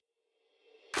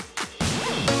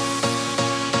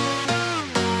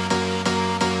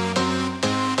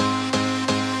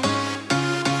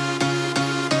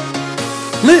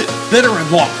better,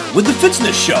 and longer with the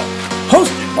Fitzness Show,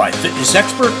 hosted by fitness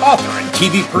expert, author, and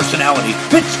TV personality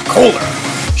Fitz Kohler.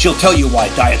 She'll tell you why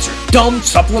diets are dumb,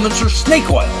 supplements are snake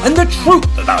oil, and the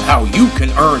truth about how you can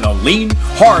earn a lean,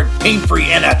 hard, pain-free,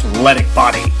 and athletic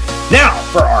body. Now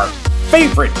for our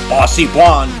favorite bossy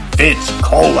blonde, Fitz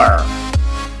Kohler.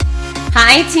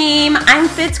 Hi team, I'm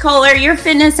Fitz Kohler, your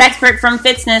fitness expert from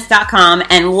Fitzness.com,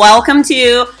 and welcome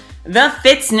to the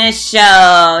Fitzness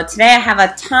Show. Today I have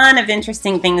a ton of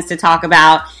interesting things to talk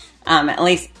about. At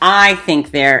least I think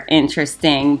they're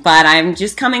interesting, but I'm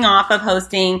just coming off of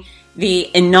hosting the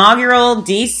inaugural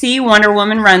DC Wonder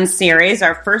Woman Run Series,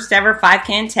 our first ever 5K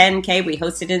and 10K. We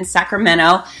hosted in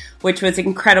Sacramento, which was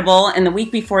incredible. And the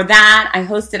week before that, I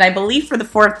hosted, I believe for the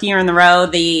fourth year in a row,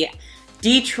 the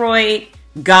Detroit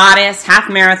Goddess Half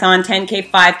Marathon 10K,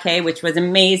 5K, which was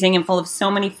amazing and full of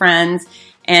so many friends.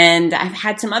 And I've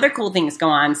had some other cool things go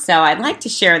on, so I'd like to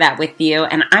share that with you.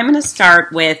 And I'm going to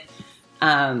start with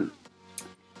a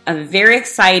very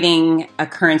exciting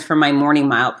occurrence for my Morning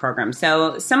Mile program.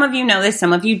 So some of you know this,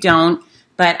 some of you don't,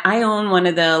 but I own one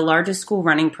of the largest school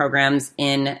running programs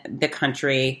in the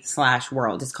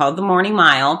country/world. It's called the Morning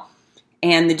Mile.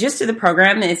 And the gist of the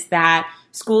program is that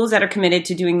schools that are committed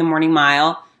to doing the Morning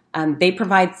Mile, they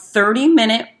provide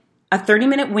a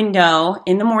 30-minute window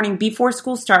in the morning before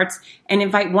school starts and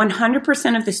invite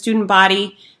 100% of the student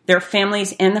body, their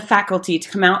families, and the faculty to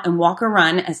come out and walk or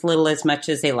run as little as much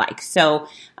as they like. So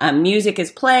music is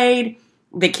played.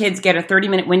 The kids get a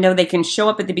 30-minute window. They can show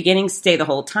up at the beginning, stay the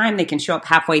whole time. They can show up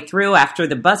halfway through after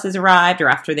the bus has arrived or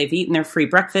after they've eaten their free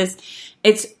breakfast.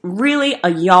 It's really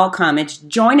a y'all come. It's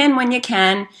join in when you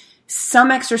can.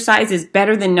 Some exercise is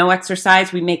better than no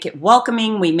exercise. We make it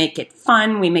welcoming. We make it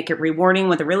fun. We make it rewarding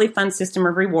with a really fun system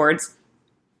of rewards.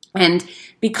 And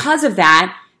because of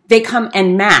that, they come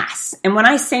en masse. And when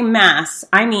I say mass,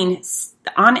 I mean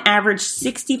on average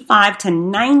 65 to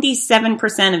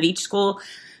 97% of each school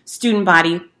student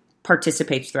body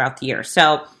participates throughout the year.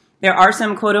 So there are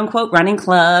some quote-unquote running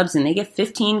clubs, and they get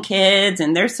 15 kids,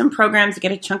 and there's some programs that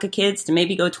get a chunk of kids to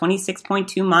maybe go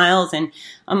 26.2 miles in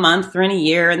a month or in a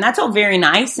year, and that's all very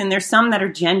nice. And there's some that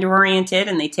are gender-oriented,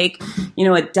 and they take,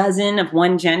 a dozen of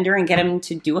one gender and get them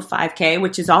to do a 5K,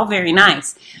 which is all very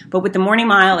nice. But with the Morning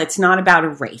Mile, it's not about a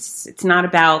race. It's not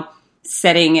about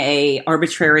setting a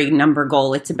arbitrary number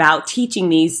goal. It's about teaching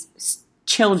these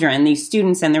children, these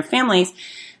students and their families,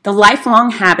 the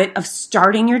lifelong habit of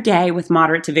starting your day with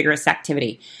moderate to vigorous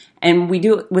activity. And we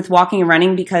do it with walking and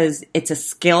running because it's a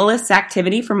skillless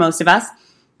activity for most of us,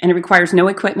 and it requires no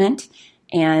equipment,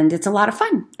 and it's a lot of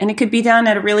fun. And it could be done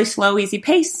at a really slow, easy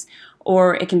pace,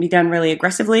 or it can be done really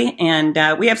aggressively.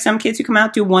 And we have some kids who come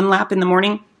out, do one lap in the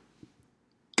morning,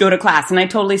 go to class, and I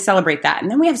totally celebrate that. And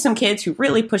then we have some kids who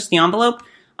really push the envelope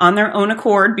on their own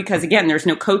accord because, again, there's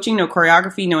no coaching, no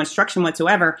choreography, no instruction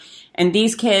whatsoever. And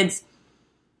these kids,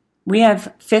 we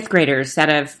have fifth graders that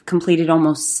have completed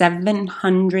almost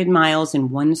 700 miles in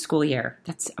one school year.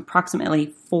 That's approximately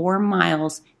 4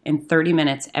 miles in 30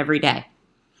 minutes every day.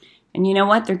 And you know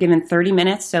what? They're given 30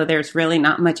 minutes, so there's really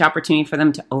not much opportunity for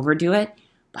them to overdo it.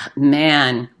 But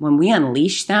man, when we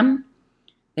unleash them,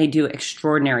 they do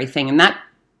extraordinary thing. And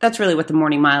that's really what the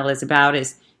Morning Mile is about,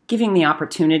 is giving the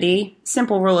opportunity.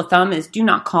 Simple rule of thumb is do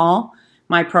not call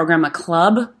my program a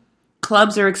club.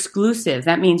 Clubs are exclusive.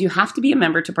 That means you have to be a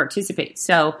member to participate.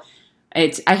 So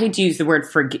I hate to use the word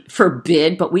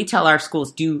forbid, but we tell our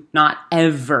schools do not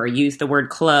ever use the word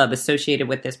club associated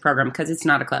with this program because it's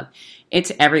not a club.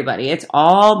 It's everybody. It's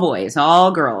all boys,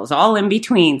 all girls, all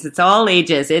in-betweens. It's all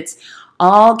ages. It's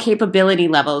all capability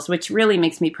levels, which really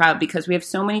makes me proud because we have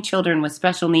so many children with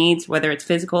special needs, whether it's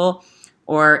physical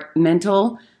or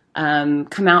mental,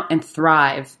 come out and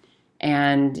thrive.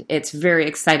 And it's very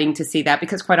exciting to see that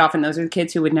because quite often those are the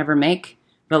kids who would never make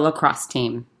the lacrosse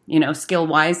team.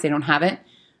 Skill-wise, they don't have it.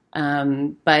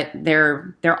 But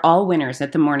they're all winners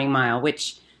at the Morning Mile,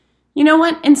 which, you know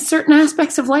what? In certain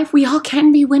aspects of life, we all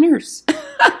can be winners.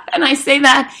 And I say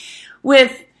that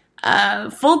with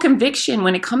full conviction.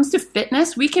 When it comes to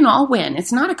fitness, we can all win.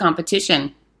 It's not a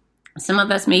competition. Some of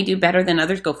us may do better than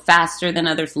others, go faster than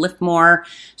others, lift more,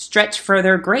 stretch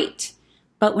further. Great.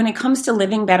 But when it comes to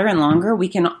living better and longer, we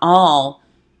can all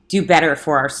do better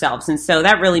for ourselves. And so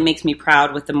that really makes me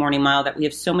proud with the Morning Mile that we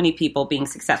have so many people being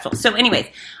successful. So anyways,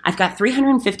 I've got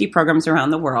 350 programs around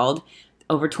the world,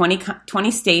 over 20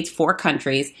 states, 4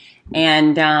 countries.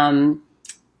 And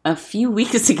a few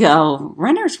weeks ago,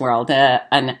 Runner's World, a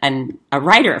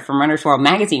writer from Runner's World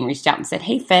magazine reached out and said,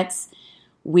 "Hey, Fitz,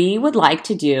 we would like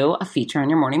to do a feature on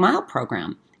your Morning Mile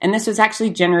program." And this was actually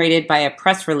generated by a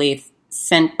press release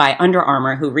sent by Under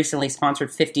Armour, who recently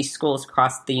sponsored 50 schools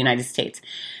across the United States.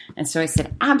 And so I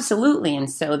said, absolutely. And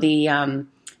so the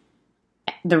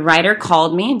writer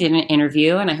called me and did an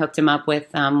interview, and I hooked him up with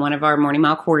one of our Morning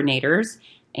Mile coordinators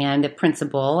and a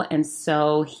principal. And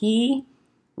so he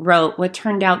wrote what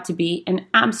turned out to be an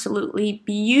absolutely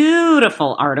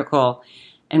beautiful article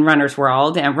in Runner's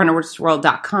World at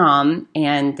runnersworld.com.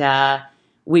 And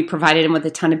we provided him with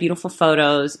a ton of beautiful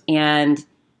photos. And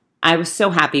I was so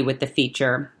happy with the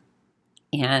feature.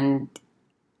 And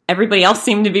everybody else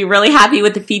seemed to be really happy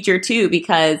with the feature too,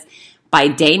 because by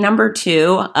day number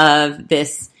 2 of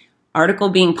this article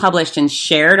being published and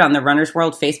shared on the Runner's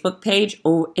World Facebook page,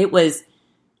 it was,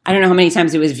 I don't know how many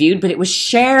times it was viewed, but it was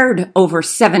shared over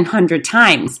 700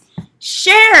 times.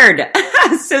 Shared!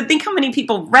 So think how many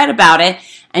people read about it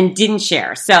and didn't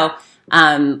share. So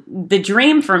the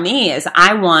dream for me is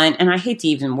I want, and I hate to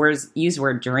even use the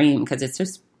word dream because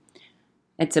it's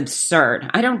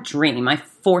absurd. I don't dream. I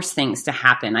force things to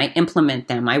happen. I implement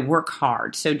them. I work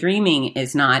hard. So dreaming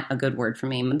is not a good word for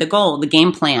me. The goal, the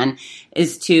game plan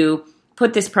is to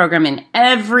put this program in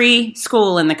every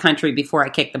school in the country before I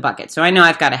kick the bucket. So I know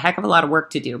I've got a heck of a lot of work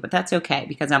to do, but that's okay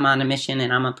because I'm on a mission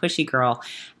and I'm a pushy girl,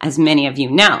 as many of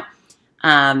you know.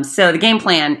 So the game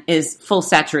plan is full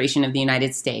saturation of the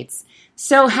United States.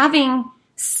 So having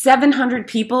 700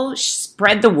 people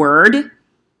spread the word,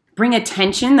 bring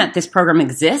attention that this program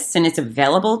exists and it's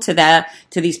available to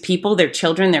these people, their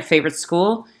children, their favorite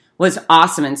school, was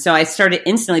awesome. And so I started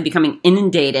instantly becoming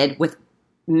inundated with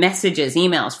messages,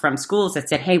 emails from schools that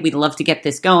said, hey, we'd love to get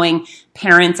this going.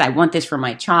 Parents, I want this for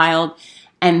my child.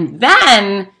 And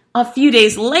then a few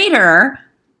days later,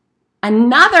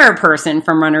 another person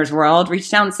from Runner's World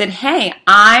reached out and said, hey,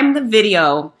 I'm the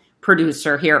video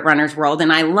producer here at Runner's World,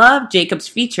 and I love Jacob's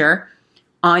feature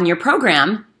on your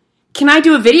program. Can I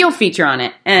do a video feature on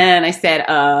it? And I said,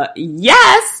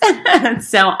 yes.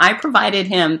 So I provided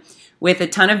him with a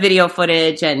ton of video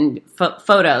footage and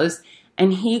photos,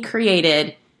 and he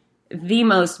created the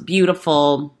most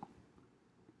beautiful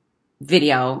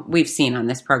video we've seen on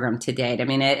this program to date. I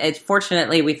mean,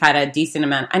 fortunately, we've had a decent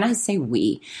amount, and I say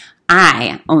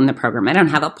I own the program. I don't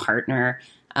have a partner,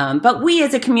 but we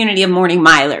as a community of morning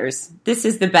milers, this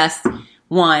is the best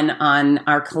one on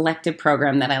our collective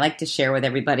program that I like to share with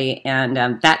everybody. And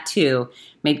that too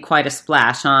made quite a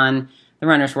splash on the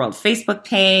Runner's World Facebook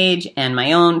page and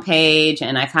my own page.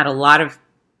 And I've had a lot of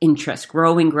interest,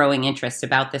 growing interest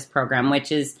about this program,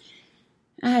 which is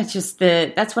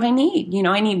that's what I need. You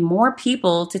know, I need more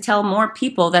people to tell more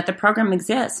people that the program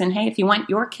exists. And hey, if you want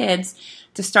your kids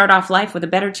to start off life with a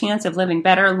better chance of living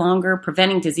better, longer,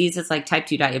 preventing diseases like type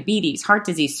 2 diabetes, heart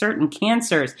disease, certain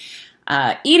cancers,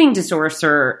 eating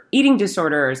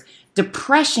disorders,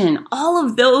 depression, all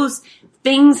of those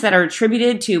things that are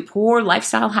attributed to poor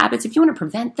lifestyle habits, if you want to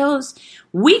prevent those,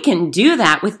 we can do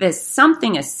that with this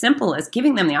something as simple as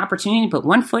giving them the opportunity to put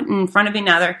one foot in front of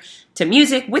another to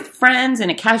music with friends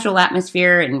in a casual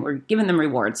atmosphere, and we're giving them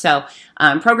rewards. So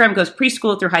program goes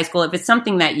preschool through high school. If it's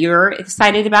something that you're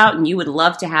excited about and you would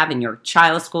love to have in your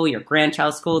child's school, your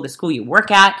grandchild's school, the school you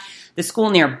work at, the school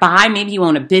nearby, maybe you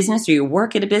own a business or you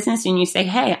work at a business and you say,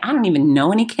 hey, I don't even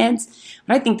know any kids,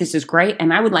 but I think this is great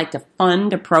and I would like to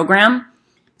fund a program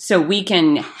so we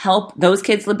can help those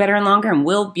kids live better and longer, and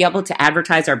we'll be able to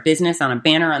advertise our business on a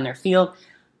banner on their field.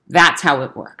 That's how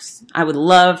it works. I would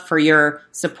love for your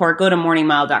support. Go to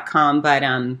morningmile.com, but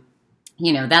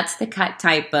that's the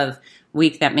type of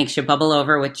week that makes you bubble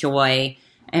over with joy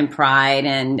and pride,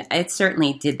 and it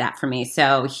certainly did that for me.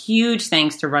 So huge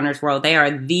thanks to Runner's World. They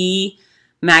are the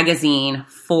magazine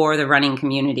for the running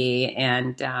community,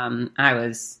 and I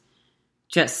was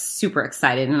just super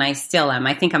excited, and I still am.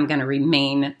 I think I'm going to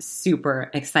remain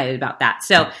super excited about that.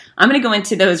 So I'm going to go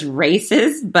into those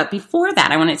races, but before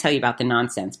that, I want to tell you about the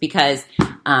nonsense because,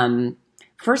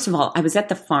 first of all, I was at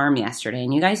the farm yesterday,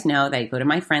 and you guys know that I go to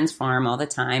my friend's farm all the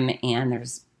time, and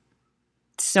there's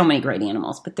so many great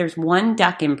animals, but there's one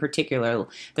duck in particular.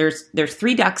 There's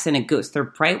 3 ducks and a goose. They're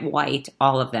bright white,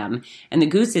 all of them. And the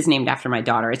goose is named after my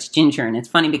daughter. It's Ginger. And it's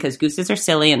funny because gooses are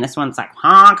silly. And this one's like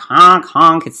honk, honk,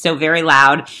 honk. It's so very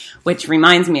loud, which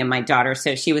reminds me of my daughter.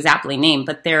 So she was aptly named.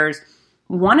 But there's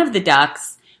one of the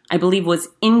ducks, I believe, was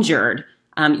injured.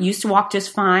 Used to walk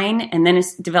just fine. And then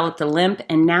it's developed a limp.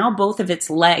 And now both of its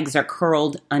legs are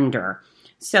curled under.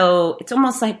 So it's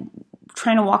almost like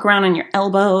trying to walk around on your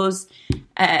elbows.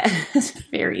 It's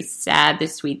very sad,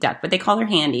 this sweet duck. But they call her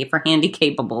Handy for handy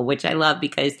capable, which I love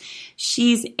because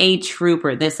she's a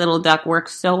trooper. This little duck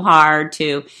works so hard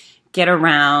to get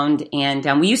around.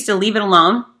 And we used to leave it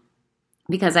alone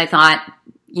because I thought,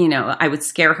 I would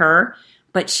scare her.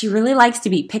 but she really likes to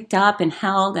be picked up and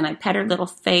held, and I pet her little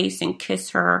face and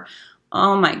kiss her.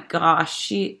 Oh my gosh,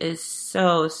 she is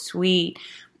so sweet.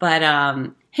 But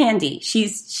Handy,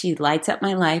 she lights up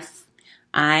my life.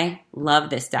 I love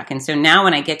this duck. And so now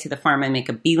when I get to the farm, I make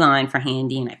a beeline for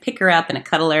Handy, and I pick her up and I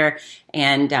cuddle her,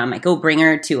 and I go bring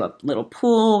her to a little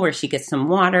pool where she gets some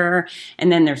water,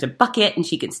 and then there's a bucket and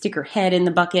she can stick her head in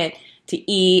the bucket to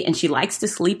eat, and she likes to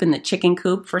sleep in the chicken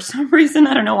coop for some reason.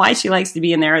 I don't know why she likes to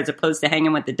be in there as opposed to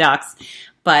hanging with the ducks,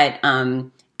 but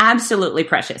absolutely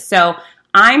precious. So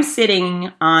I'm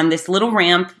sitting on this little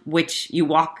ramp, which you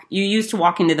use to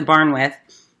walk into the barn with,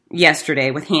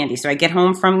 yesterday with Handy. So I get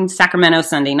home from Sacramento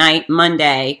Sunday night.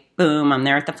 Monday, boom, I'm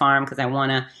there at the farm because I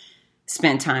want to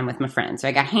spend time with my friends. So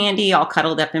I got Handy all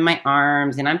cuddled up in my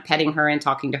arms, and I'm petting her and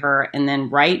talking to her. And then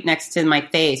right next to my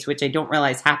face, which I don't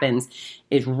realize happens,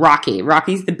 is Rocky.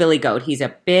 Rocky's the billy goat. He's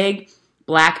a big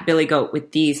black billy goat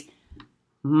with these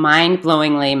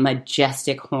mind-blowingly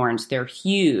majestic horns. They're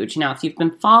huge. Now, if you've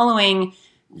been following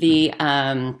the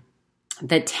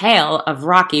tale of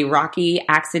Rocky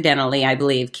accidentally, I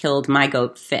believe, killed my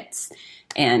goat Fitz.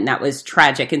 And that was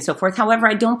tragic and so forth. However,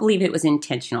 I don't believe it was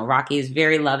intentional. Rocky is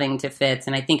very loving to Fitz,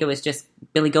 and I think it was just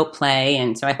billy goat play.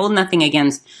 And so I hold nothing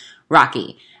against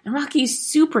Rocky. And Rocky's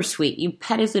super sweet. You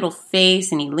pet his little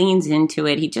face, and he leans into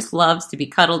it. He just loves to be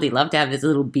cuddled. He loves to have his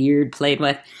little beard played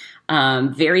with.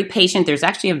 Very patient. There's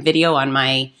actually a video on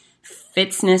my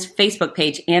Fitzness Facebook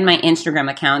page and my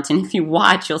Instagram account. And if you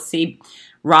watch, you'll see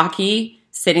Rocky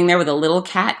sitting there with a little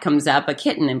cat, comes up, a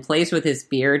kitten, and plays with his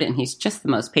beard, and he's just the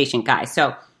most patient guy.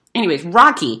 So anyways,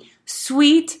 Rocky,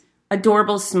 sweet,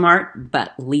 adorable, smart,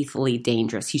 but lethally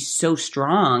dangerous. He's so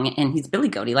strong, and he's billy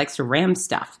goat. He likes to ram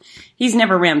stuff. He's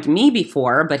never rammed me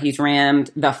before, but he's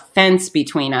rammed the fence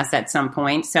between us at some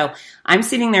point. So I'm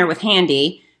sitting there with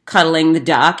Handy, cuddling the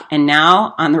duck, and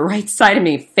now on the right side of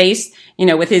me, face,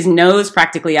 with his nose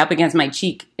practically up against my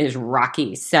cheek, is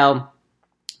Rocky. So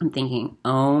I'm thinking,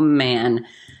 oh man,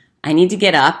 I need to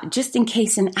get up just in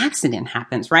case an accident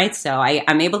happens, right? So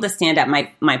I'm able to stand up.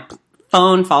 My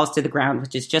phone falls to the ground,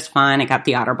 which is just fine. I got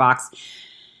the OtterBox.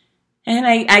 And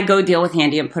I go deal with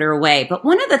Handy and put her away. But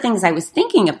one of the things I was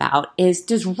thinking about is,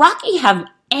 does Rocky have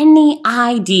any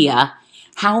idea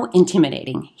how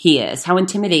intimidating he is, how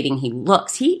intimidating he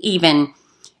looks? He even,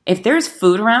 if there's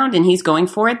food around and he's going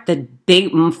for it, the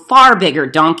far bigger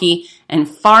donkey and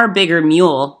far bigger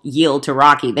mule yield to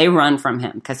Rocky. They run from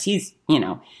him because he's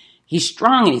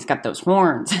strong and he's got those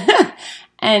horns.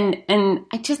 and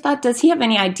I just thought, does he have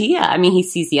any idea? I mean, he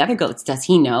sees the other goats. Does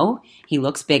he know he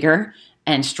looks bigger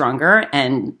and stronger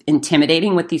and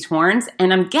intimidating with these horns?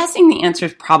 And I'm guessing the answer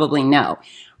is probably no,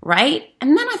 right?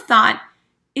 And then I thought,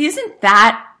 isn't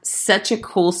that such a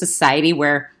cool society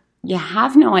where you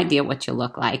have no idea what you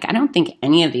look like? I don't think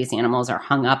any of these animals are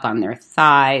hung up on their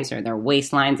thighs or their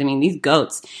waistlines. I mean, these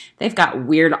goats, they've got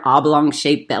weird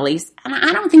oblong-shaped bellies, and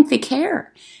I don't think they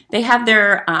care. They have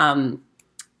their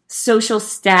social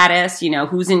status,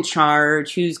 who's in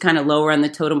charge, who's kind of lower on the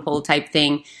totem pole type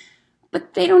thing,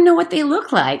 but they don't know what they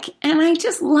look like. And I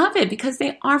just love it because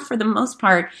they are, for the most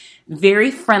part,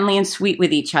 very friendly and sweet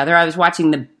with each other. I was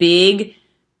watching the big,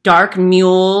 dark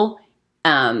mule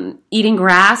eating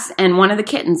grass, and one of the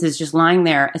kittens is just lying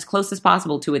there as close as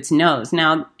possible to its nose.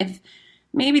 Now, if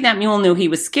maybe that mule knew he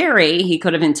was scary, he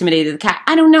could have intimidated the cat.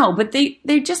 I don't know, but they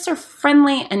just are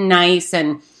friendly and nice.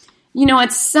 And,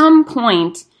 at some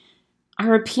point,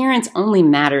 our appearance only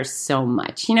matters so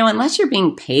much. Unless you're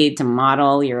being paid to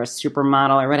model, you're a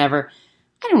supermodel or whatever,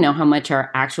 I don't know how much our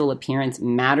actual appearance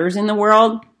matters in the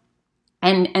world.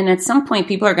 And at some point,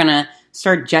 people are going to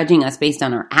start judging us based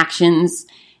on our actions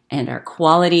and our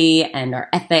quality and our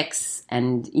ethics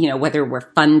and, whether we're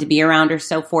fun to be around or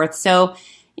so forth. So,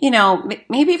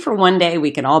 maybe for one day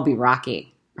we could all be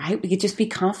Rocky, right? We could just be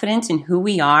confident in who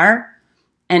we are.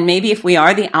 And maybe if we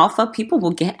are the alpha, people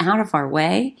will get out of our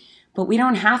way, but we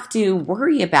don't have to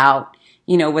worry about,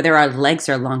 whether our legs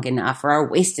are long enough or our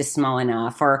waist is small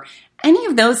enough or any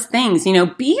of those things.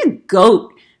 Be a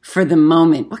goat for the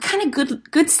moment. What kind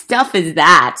of good stuff is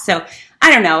that? So I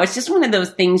don't know. It's just one of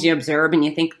those things you observe and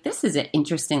you think, this is an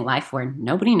interesting life where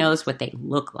nobody knows what they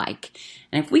look like.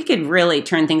 And if we could really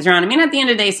turn things around, at the end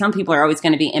of the day, some people are always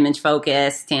going to be image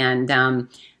focused, and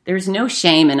there's no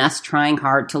shame in us trying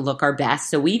hard to look our best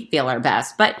so we feel our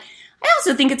best. But I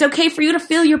also think it's okay for you to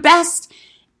feel your best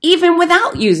even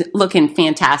without you looking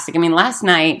fantastic. Last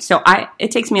night, it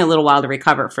takes me a little while to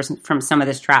recover from some of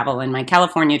this travel, and my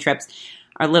California trips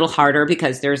are a little harder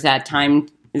because there's that time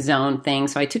zone thing.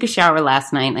 So I took a shower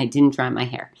last night and I didn't dry my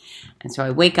hair. And so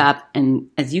I wake up, and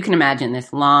as you can imagine,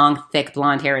 this long, thick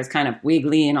blonde hair is kind of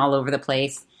wiggly and all over the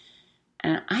place.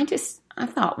 And I just I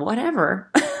thought,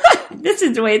 whatever. This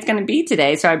is the way it's going to be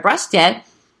today. So I brushed it,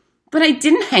 but I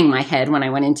didn't hang my head when I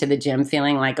went into the gym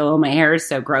feeling like, oh, my hair is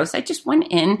so gross. I just went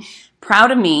in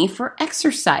proud of me for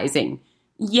exercising.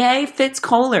 Yay, Fitz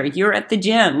Kohler, you're at the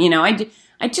gym.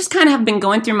 I just kind of have been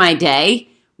going through my day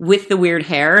with the weird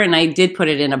hair, and I did put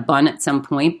it in a bun at some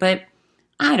point, but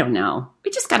I don't know.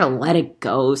 We just got to let it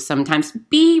go sometimes.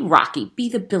 Be Rocky. Be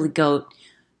the Billy Goat.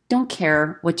 Don't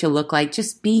care what you look like.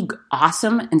 Just be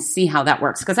awesome and see how that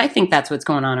works, because I think that's what's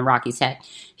going on in Rocky's head.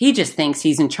 He just thinks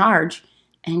he's in charge,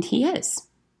 and he is.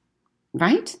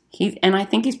 Right? And I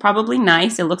think he's probably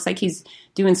nice. It looks like he's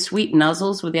doing sweet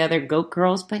nuzzles with the other goat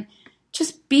girls, but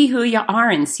just be who you are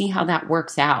and see how that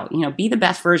works out. Be the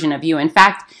best version of you. In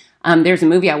fact, there's a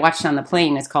movie I watched on the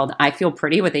plane. It's called I Feel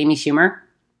Pretty with Amy Schumer.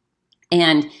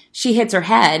 And she hits her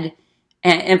head.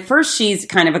 And first she's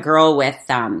kind of a girl with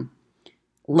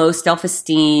low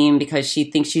self-esteem because she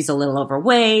thinks she's a little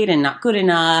overweight and not good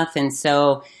enough. And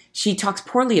so she talks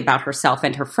poorly about herself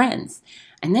and her friends.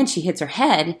 And then she hits her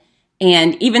head.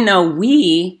 And even though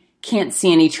we can't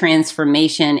see any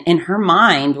transformation in her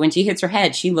mind, when she hits her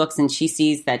head, she looks and she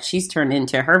sees that she's turned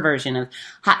into her version of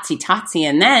Hotsy Totsy.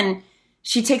 And then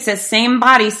she takes that same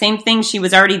body, same thing she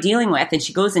was already dealing with, and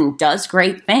she goes and does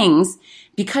great things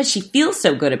because she feels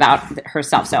so good about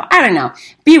herself. So I don't know.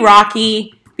 Be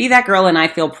Rocky. Be that girl and I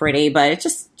Feel Pretty, but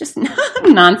it's just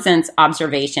nonsense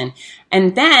observation.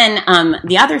 And then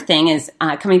the other thing is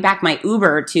coming back, my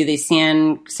Uber to the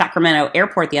Sacramento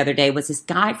airport the other day was this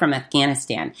guy from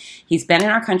Afghanistan. He's been in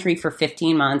our country for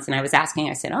 15 months, and I was asking,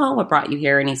 I said, oh, what brought you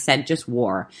here? And he said, just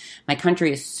war. My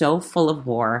country is so full of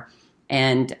war,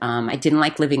 and I didn't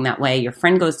like living that way. Your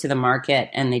friend goes to the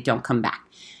market, and they don't come back.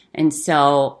 And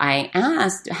so I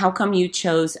asked, how come you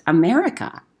chose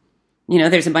America?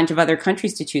 There's a bunch of other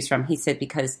countries to choose from. He said,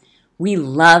 because we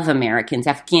love Americans.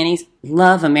 Afghanis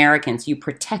love Americans. You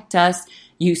protect us.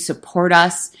 You support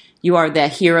us. You are the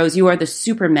heroes. You are the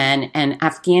supermen. And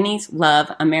Afghanis love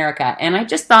America. And I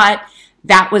just thought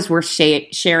that was worth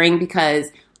sharing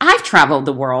because I've traveled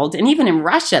the world. And even in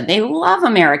Russia, they love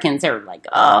Americans. They're like,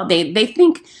 oh, they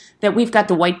think that we've got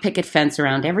the white picket fence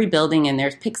around every building and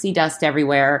there's pixie dust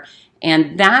everywhere.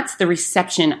 And that's the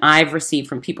reception I've received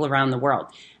from people around the world.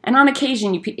 And on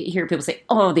occasion, you hear people say,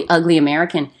 oh, the ugly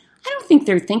American. I don't think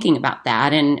they're thinking about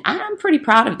that. And I'm pretty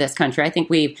proud of this country. I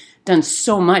think we've done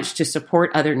so much to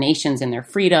support other nations and their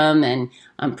freedom and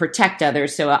protect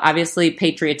others. So obviously,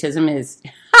 patriotism is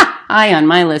high on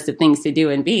my list of things to do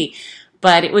and be.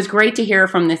 But it was great to hear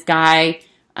from this guy.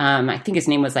 I think his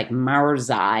name was like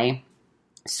Marzai.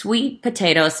 Sweet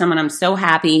potato, someone I'm so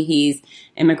happy he's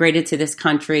immigrated to this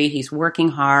country. He's working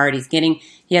hard.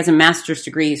 He has a master's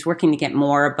degree. He's working to get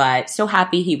more, but so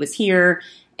happy he was here.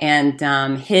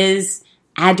 And his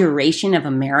adoration of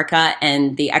America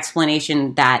and the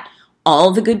explanation that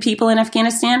all the good people in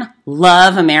Afghanistan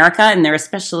love America, and they're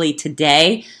especially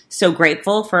today so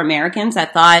grateful for Americans. I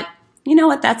thought, you know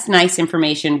what, that's nice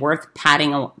information worth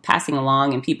passing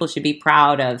along, and people should be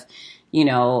proud of,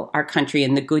 our country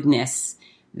and the goodness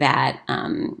that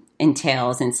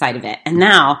entails inside of it. And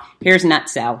now, here's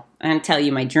Nutso. I'm going to tell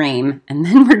you my dream, and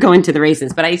then we're going to the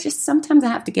races. But sometimes I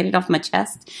have to get it off my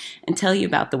chest and tell you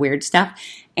about the weird stuff.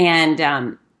 And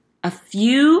a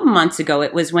few months ago,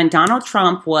 it was when Donald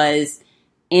Trump was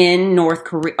in North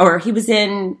Korea, or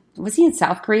was he in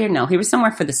South Korea? No, he was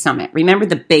somewhere for the summit. Remember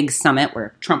the big summit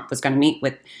where Trump was going to meet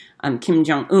with Kim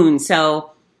Jong-un?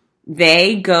 So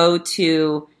they go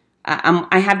to...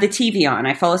 I have the TV on.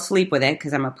 I fall asleep with it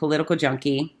because I'm a political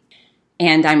junkie.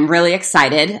 And I'm really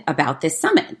excited about this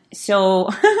summit.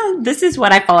 So this is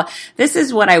what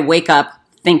I wake up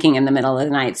thinking in the middle of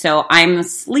the night. So I'm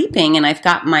sleeping and I've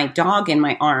got my dog in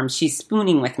my arms. She's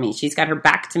spooning with me. She's got her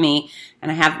back to me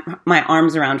and I have my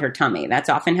arms around her tummy. That's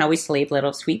often how we sleep.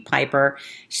 Little sweet Piper.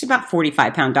 She's about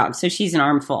 45-pound dog. So she's an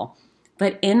armful.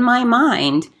 But in my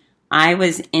mind, I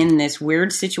was in this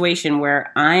weird situation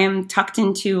where I am tucked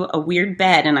into a weird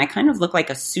bed and I kind of look like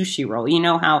a sushi roll. You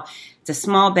know how it's a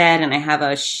small bed and I have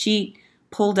a sheet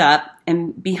pulled up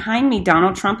and behind me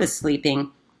Donald Trump is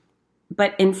sleeping.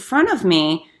 But in front of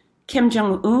me, Kim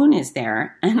Jong-un is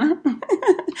there. And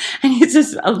he's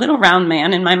just a little round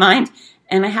man in my mind.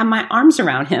 And I have my arms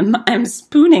around him. I'm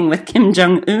spooning with Kim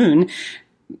Jong-un,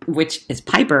 which is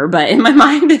Piper, but in my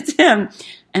mind it's him.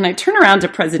 And I turn around to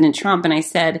President Trump and I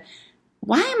said,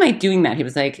 why am I doing that? He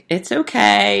was like, it's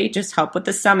okay, just help with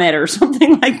the summit or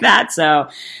something like that. So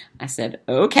I said,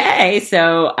 okay.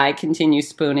 So I continue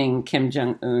spooning Kim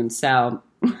Jong-un. So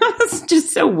it's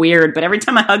just so weird. But every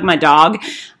time I hug my dog,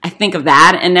 I think of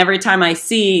that. And every time I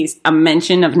see a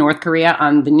mention of North Korea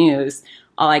on the news,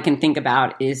 all I can think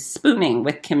about is spooning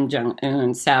with Kim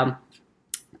Jong-un. So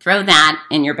throw that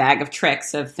in your bag of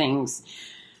tricks of things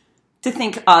to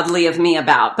think oddly of me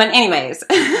about. But anyways,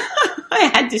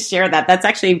 I had to share that. That's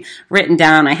actually written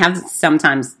down. I have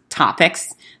sometimes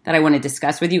topics that I want to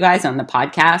discuss with you guys on the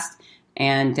podcast.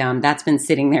 And that's been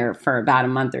sitting there for about a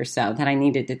month or so that I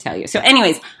needed to tell you. So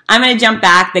anyways, I'm going to jump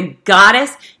back. The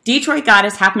Detroit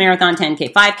Goddess Half Marathon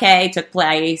 10K 5K took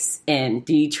place in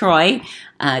Detroit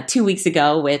 2 weeks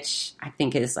ago, which I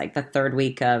think is like the third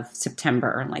week of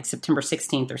September, like September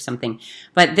 16th or something.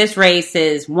 But this race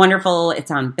is wonderful.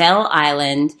 It's on Belle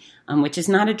Island, which is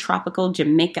not a tropical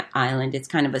Jamaica island. It's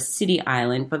kind of a city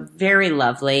island, but very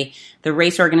lovely. The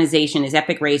race organization is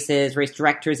Epic Races. Race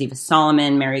directors Eva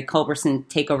Solomon, Mary Culberson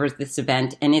take over this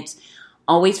event, and it's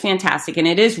always fantastic. And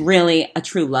it is really a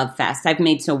true love fest. I've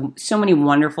made so many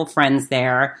wonderful friends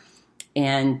there.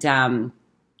 And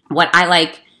what I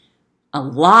like a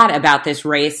lot about this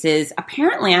race is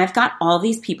apparently I've got all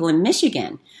these people in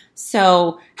Michigan.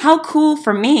 So how cool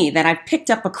for me that I've picked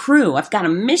up a crew. I've got a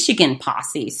Michigan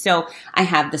posse. So I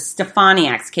have the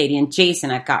Stefaniaks, Katie and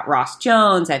Jason. I've got Ross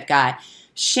Jones. I've got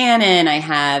Shannon. I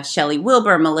have Shelley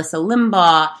Wilbur, Melissa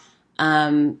Limbaugh,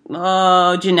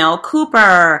 Janelle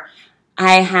Cooper.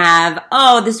 I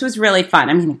have, this was really fun.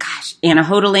 I mean, gosh, Anna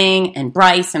Hodeling and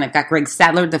Bryce, and I've got Greg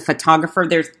Sadler, the photographer.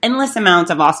 There's endless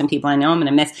amounts of awesome people. I know I'm going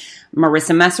to miss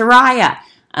Marissa Masaraya.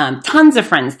 Tons of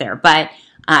friends there. But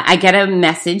I get a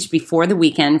message before the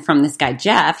weekend from this guy,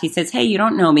 Jeff. He says, hey, you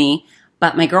don't know me,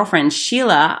 but my girlfriend,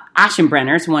 Sheila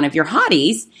Aschenbrenner, is one of your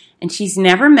hotties, and she's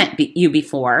never met you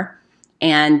before.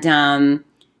 And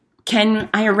can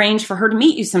I arrange for her to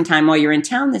meet you sometime while you're in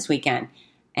town this weekend?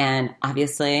 And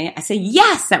obviously, I say,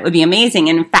 yes, that would be amazing.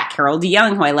 And in fact, Carol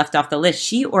DeYoung, who I left off the list,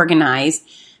 she organized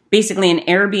basically an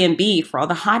Airbnb for all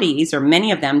the hotties, or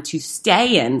many of them, to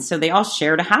stay in. So they all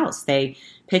shared a house. They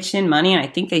pitched in money, and I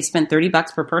think they spent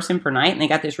 $30 per person per night, and they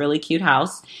got this really cute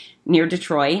house near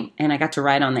Detroit. And I got to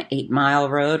ride on the 8 Mile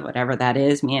Road, whatever that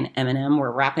is. Me and Eminem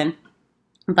were rapping.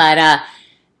 But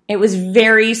it was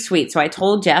very sweet. So I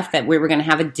told Jeff that we were going to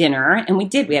have a dinner, and we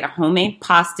did. We had a homemade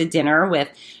pasta dinner with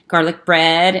garlic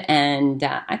bread, and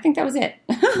I think that was it.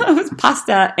 It was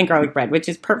pasta and garlic bread, which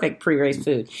is perfect pre-race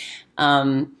food.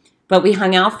 But we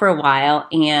hung out for a while,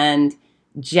 and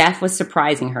Jeff was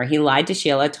surprising her. He lied to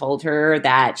Sheila, told her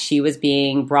that she was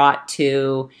being brought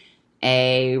to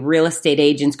a real estate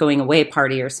agent's going away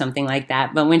party or something like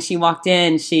that. But when she walked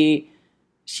in, she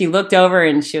looked over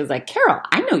and she was like, Carol,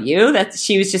 I know you.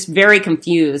 She was just very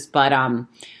confused. But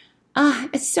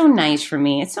it's so nice for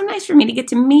me. It's so nice for me to get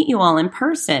to meet you all in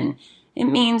person. It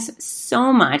means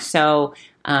so much. So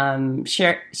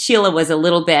Sheila was a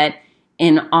little bit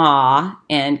in awe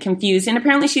and confused. And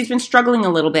apparently she's been struggling a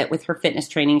little bit with her fitness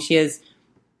training. She has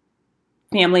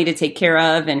family to take care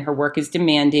of, and her work is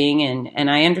demanding,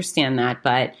 and I understand that.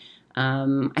 But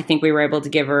I think we were able to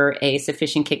give her a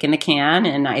sufficient kick in the can,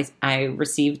 and I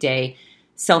received a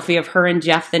selfie of her and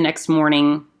Jeff the next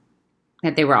morning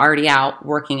that they were already out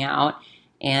working out.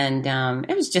 And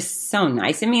it was just so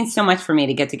nice. It means so much for me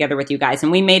to get together with you guys.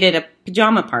 And we made it a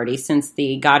pajama party, since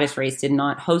the Goddess race did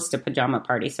not host a pajama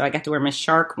party. So I got to wear my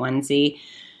shark onesie,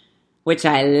 which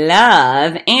I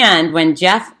love. And when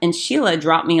Jeff and Sheila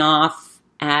dropped me off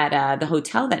at the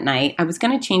hotel that night, I was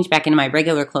going to change back into my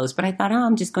regular clothes. But I thought,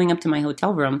 I'm just going up to my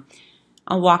hotel room.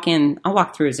 I'll walk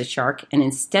through as a shark. And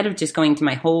instead of just going to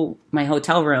my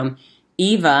hotel room,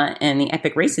 Eva and the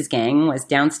Epic Races gang was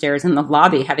downstairs in the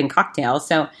lobby having cocktails.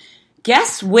 So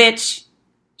guess which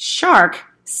shark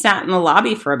sat in the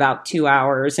lobby for about 2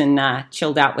 hours and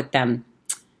chilled out with them?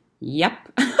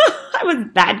 Yep, I was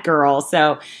that girl.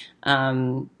 So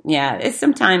it's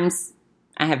sometimes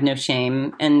I have no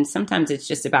shame, and sometimes it's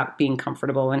just about being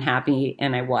comfortable and happy,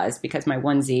 and I was, because my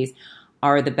onesies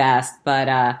are the best.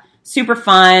 But super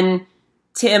fun.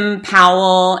 Tim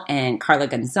Powell and Carla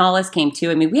Gonzalez came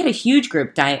too. I mean, we had a huge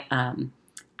group.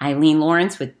 Eileen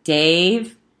Lawrence with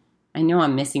Dave. I know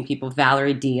I'm missing people.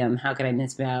 Valerie Diem. How could I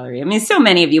miss Valerie? I mean, so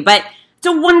many of you, but it's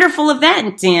a wonderful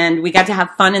event, and we got to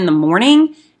have fun in the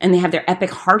morning, and they have their epic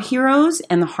heart heroes,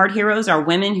 and the heart heroes are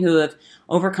women who have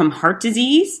overcome heart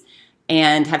disease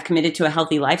and have committed to a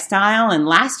healthy lifestyle. And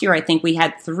last year, I think we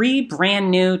had 3 brand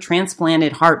new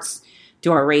transplanted hearts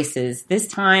do our races. This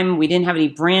time we didn't have any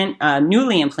brand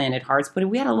newly implanted hearts, but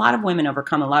we had a lot of women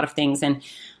overcome a lot of things. And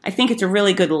I think it's a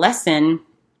really good lesson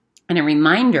and a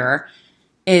reminder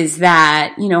is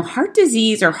that, heart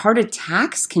disease or heart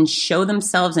attacks can show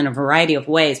themselves in a variety of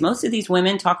ways. Most of these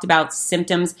women talked about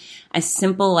symptoms as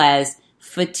simple as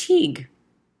fatigue,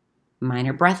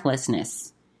 minor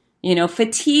breathlessness,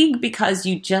 fatigue because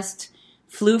you just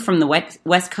flu from the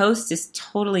West Coast is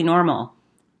totally normal.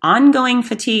 Ongoing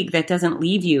fatigue that doesn't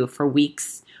leave you for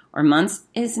weeks or months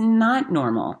is not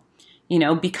normal.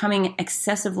 Becoming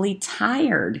excessively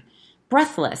tired,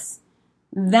 breathless,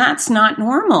 that's not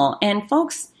normal. And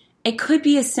folks, it could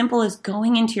be as simple as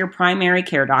going into your primary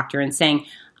care doctor and saying,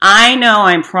 I know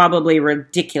I'm probably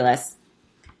ridiculous,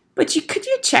 but could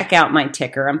you check out my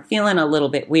ticker? I'm feeling a little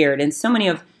bit weird. And so many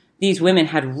of these women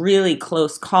had really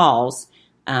close calls.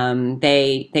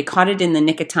 They caught it in the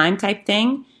nick of time type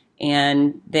thing.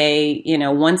 And they,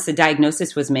 once the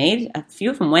diagnosis was made, a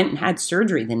few of them went and had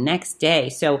surgery the next day.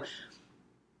 So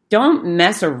don't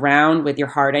mess around with your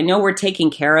heart. I know we're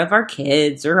taking care of our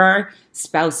kids or our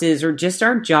spouses or just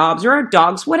our jobs or our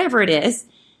dogs, whatever it is.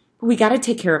 But we got to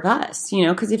take care of us,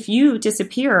 because if you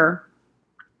disappear,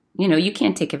 you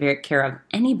can't take care of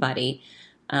anybody.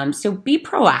 So be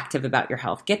proactive about your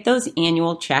health. Get those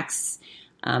annual checks.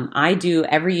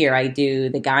 Every year I do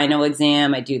the gyno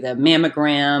exam, I do the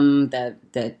mammogram,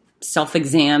 the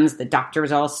self-exams. The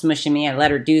doctor's all smushing me. I let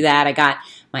her do that. I got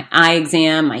my eye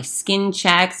exam, my skin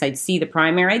checks. I'd see the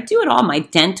primary. I do it all. My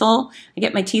dental. I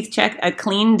get my teeth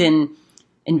cleaned and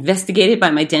investigated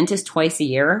by my dentist twice a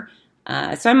year.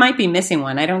 So I might be missing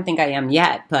one. I don't think I am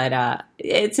yet, but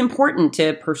it's important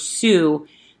to pursue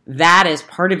that as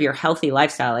part of your healthy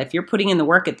lifestyle. If you're putting in the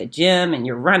work at the gym and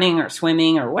you're running or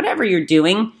swimming or whatever you're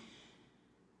doing,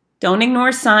 don't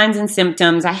ignore signs and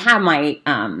symptoms. I have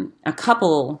a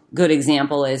couple good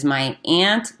example is my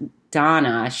Aunt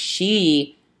Donna.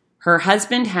 Her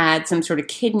husband had some sort of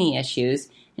kidney issues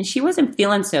and she wasn't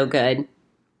feeling so good,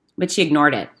 but she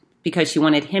ignored it because she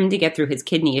wanted him to get through his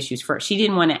kidney issues first. She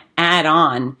didn't want to add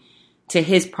on to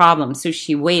his problems, so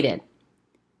she waited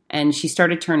and she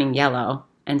started turning yellow.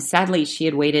 And sadly, she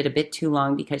had waited a bit too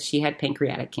long because she had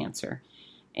pancreatic cancer.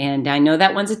 And I know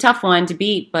that one's a tough one to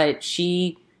beat, but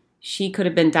she could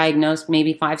have been diagnosed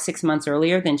maybe 5-6 months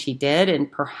earlier than she did.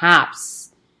 And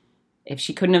perhaps if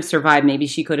she couldn't have survived, maybe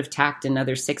she could have tacked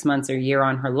another 6 months or a year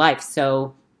on her life.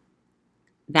 So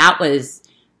that was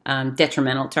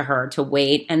detrimental to her to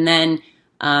wait. And then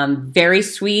very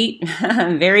sweet,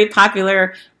 very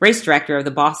popular race director of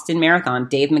the Boston Marathon,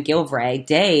 Dave McGillivray.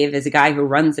 Dave is a guy who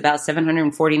runs about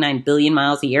 749 billion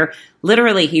miles a year.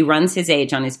 Literally, he runs his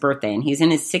age on his birthday, and he's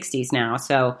in his 60s now.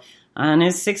 So on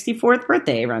his 64th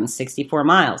birthday, he runs 64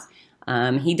 miles.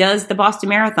 He does the Boston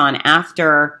Marathon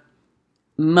after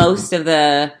most of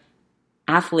the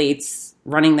athletes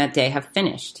running that day have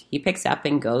finished. He picks up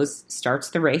and goes,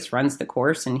 starts the race, runs the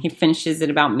course, and he finishes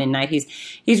at about midnight.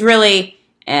 He's really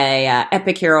a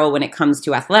epic hero when it comes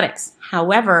to athletics.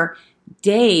 However,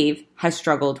 Dave has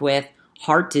struggled with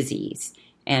heart disease,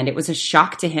 and it was a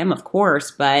shock to him, of course,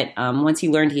 but once he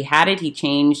learned he had it, he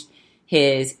changed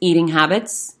his eating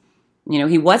habits.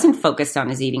 He wasn't focused on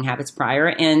his eating habits prior,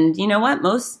 and you know what?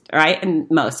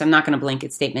 I'm not going to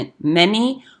blanket statement.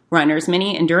 Many runners,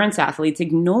 many endurance athletes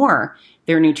ignore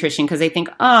their nutrition because they think,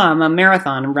 I'm a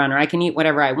marathon runner. I can eat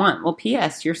whatever I want. Well,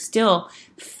 P.S., you're still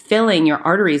filling your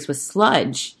arteries with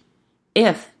sludge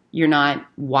if you're not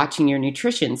watching your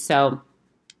nutrition. So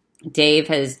Dave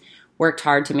has worked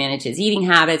hard to manage his eating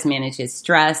habits, manage his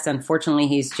stress. Unfortunately,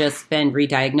 he's just been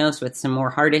re-diagnosed with some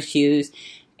more heart issues.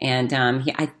 And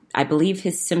I believe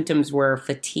his symptoms were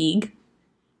fatigue.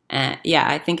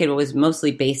 I think it was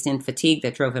mostly based in fatigue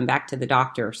that drove him back to the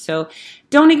doctor. So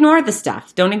don't ignore the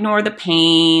stuff. Don't ignore the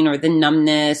pain or the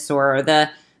numbness or the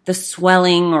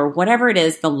swelling or whatever it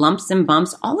is, the lumps and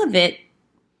bumps, all of it.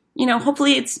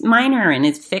 Hopefully it's minor and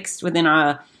it's fixed within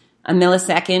a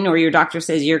millisecond, or your doctor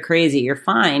says you're crazy, you're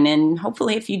fine. And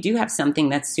hopefully if you do have something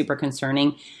that's super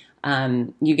concerning,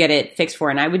 you get it fixed for.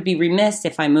 And I would be remiss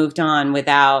if I moved on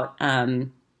without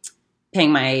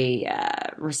paying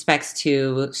my respects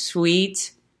to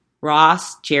Sweet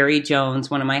Ross Jerry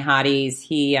Jones, one of my hotties.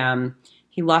 He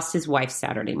lost his wife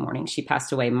Saturday morning. She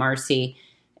passed away, Marcy,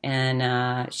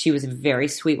 and she was a very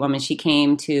sweet woman. She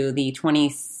came to the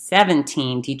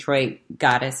 2017 Detroit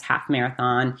Goddess Half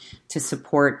Marathon to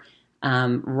support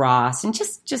Ross, and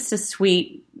just a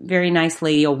sweet, very nice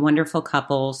lady, a wonderful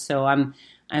couple. So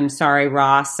I'm sorry,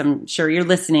 Ross. I'm sure you're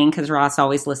listening because Ross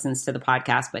always listens to the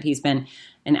podcast, but he's been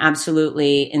an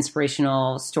absolutely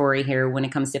inspirational story here when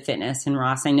it comes to fitness. And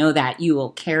Ross, I know that you will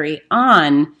carry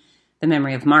on the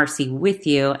memory of Marcy with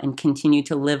you and continue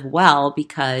to live well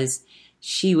because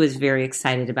she was very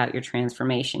excited about your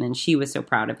transformation and she was so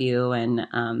proud of you.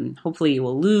 And hopefully you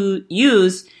will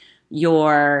use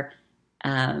your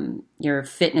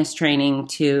fitness training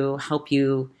to help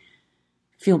you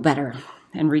feel better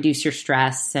and reduce your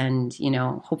stress and,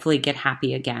 hopefully get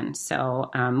happy again.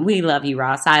 So we love you,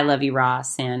 Ross. I love you,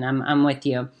 Ross, and I'm with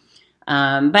you.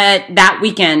 But that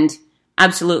weekend,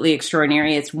 absolutely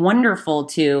extraordinary. It's wonderful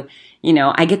to,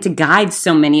 I get to guide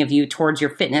so many of you towards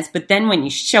your fitness, but then when you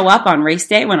show up on race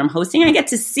day, when I'm hosting, I get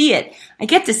to see it. I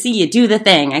get to see you do the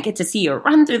thing. I get to see you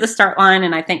run through the start line,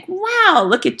 and I think, wow,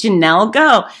 look at Janelle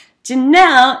go.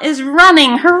 Janelle is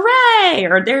running, hooray!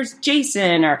 Or there's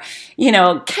Jason, or,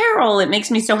 Carol. It makes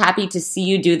me so happy to see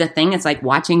you do the thing. It's like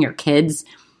watching your kids,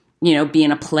 be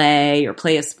in a play or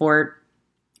play a sport.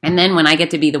 And then when I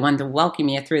get to be the one to welcome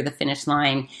you through the finish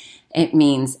line, it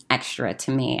means extra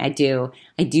to me. I do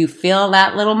feel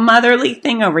that little motherly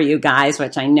thing over you guys,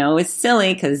 which I know is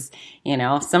silly because,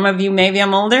 some of you, maybe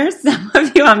I'm older, some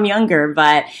of you I'm younger,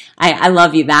 but I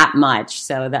love you that much.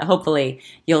 So that hopefully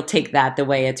you'll take that the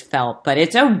way it's felt. But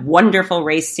it's a wonderful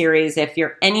race series. If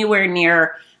you're anywhere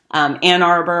near Ann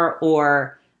Arbor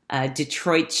or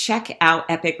Detroit, check out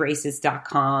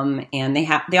epicraces.com, and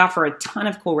they offer a ton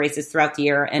of cool races throughout the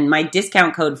year, and my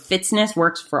discount code Fitzness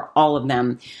works for all of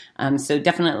them. So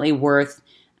definitely worth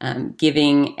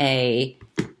giving a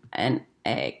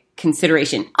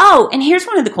consideration. Oh, and here's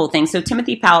one of the cool things. So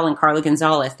Timothy Powell and Carla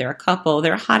Gonzalez, they're a couple.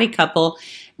 They're a hottie couple.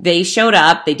 They showed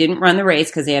up. They didn't run the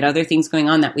race because they had other things going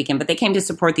on that weekend, but they came to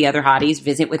support the other hotties,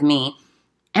 visit with me.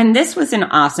 And this was an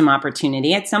awesome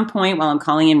opportunity. At some point, while I'm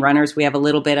calling in runners, we have a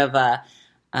little bit of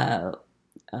a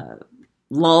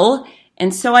lull.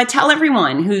 And so I tell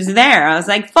everyone who's there, I was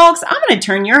like, folks, I'm going to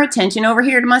turn your attention over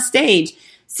here to my stage.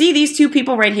 See these two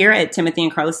people right here at Timothy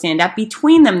and Carla stand up.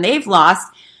 Between them, they've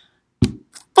lost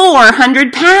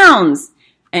 400 pounds.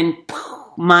 And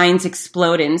minds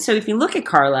exploded. And so if you look at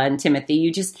Carla and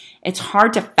Timothy, it's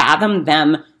hard to fathom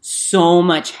them so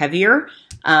much heavier.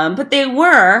 But they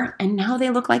were, and now they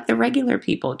look like the regular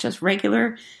people, just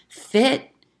regular, fit,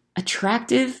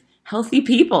 attractive, healthy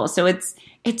people. So it's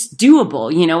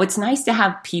doable. It's nice to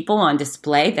have people on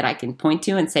display that I can point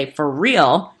to and say, for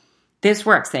real, this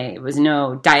works. It was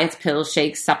no diets, pills,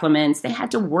 shakes, supplements. They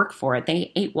had to work for it.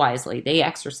 They ate wisely. They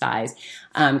exercised.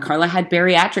 Carla had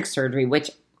bariatric surgery,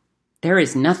 which there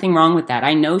is nothing wrong with that.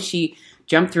 I know she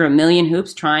jumped through a million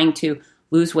hoops trying to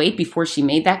lose weight before she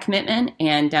made that commitment.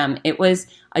 And it was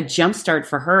a jump start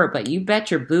for her, but you bet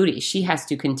your booty she has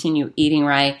to continue eating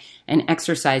right and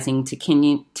exercising to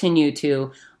continue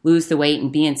to lose the weight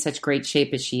and be in such great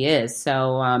shape as she is.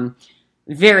 So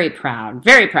very proud,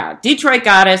 very proud. Detroit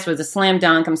Goddess was a slam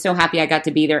dunk. I'm so happy I got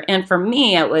to be there. And for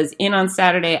me, it was in on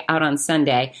Saturday, out on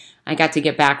Sunday. I got to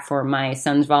get back for my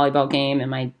son's volleyball game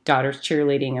and my daughter's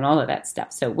cheerleading and all of that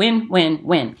stuff. So win, win,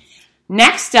 win.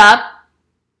 Next up,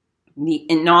 the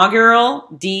inaugural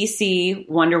DC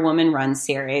Wonder Woman Run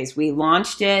Series. We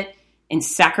launched it in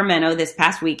Sacramento this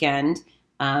past weekend,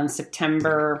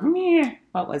 September,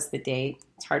 what was the date?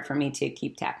 It's hard for me to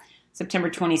keep track. September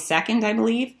 22nd, I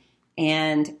believe.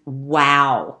 And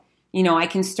wow, I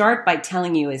can start by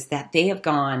telling you is that they have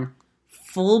gone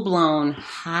full-blown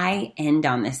high end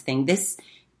on this thing. This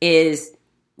is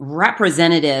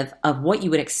representative of what you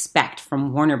would expect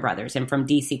from Warner Brothers and from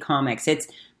DC Comics. It's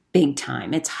big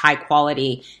time. It's high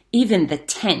quality. Even the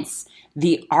tents,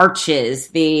 the arches,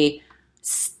 the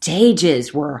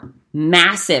stages were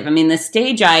massive. I mean, the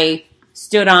stage I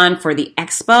stood on for the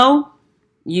expo,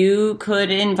 you could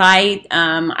invite,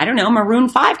 Maroon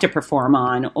 5 to perform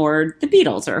on, or the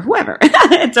Beatles, or whoever.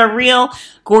 It's a real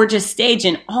gorgeous stage,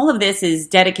 and all of this is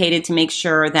dedicated to make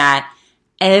sure that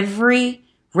every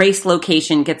race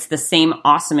location gets the same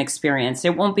awesome experience.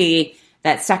 It won't be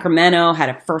that Sacramento had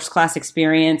a first-class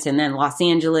experience and then Los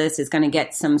Angeles is going to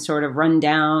get some sort of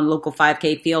rundown local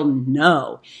 5K feel.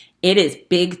 No, it is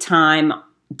big-time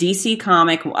DC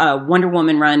Comic Wonder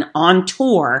Woman run on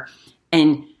tour,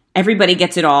 and everybody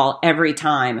gets it all every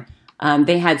time.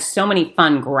 They had so many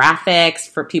fun graphics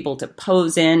for people to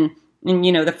pose in. And,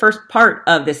 the first part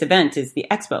of this event is the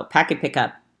expo, packet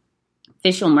pickup.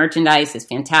 Official merchandise is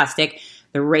fantastic.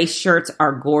 The race shirts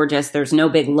are gorgeous. There's no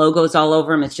big logos all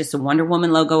over them. It's just a Wonder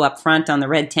Woman logo up front on the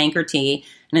red tanker tee.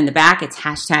 And in the back, it's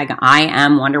hashtag I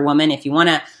am Wonder Woman. If you want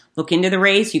to look into the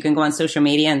race, you can go on social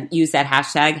media and use that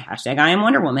hashtag I am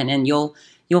Wonder Woman, and you'll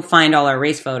find all our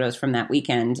race photos from that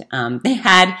weekend. They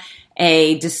had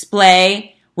a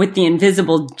display with the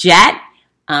invisible jet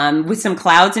with some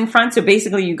clouds in front. So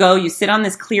basically you sit on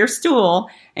this clear stool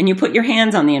and you put your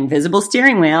hands on the invisible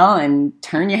steering wheel and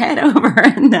turn your head over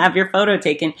and have your photo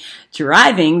taken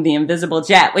driving the invisible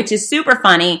jet, which is super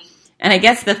funny. And I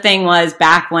guess the thing was,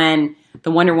 back when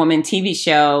the Wonder Woman TV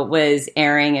show was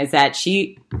airing, is that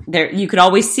you could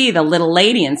always see the little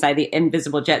lady inside the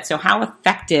invisible jet. So how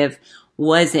effective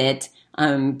was it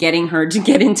getting her to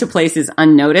get into places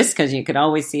unnoticed, because you could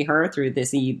always see her through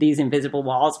these invisible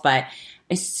walls? But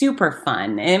it's super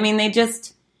fun. I mean,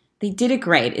 they did it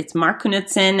great. It's Mark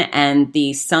Knudsen and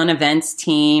the Sun Events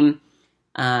team.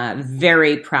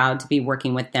 Very proud to be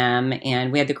working with them.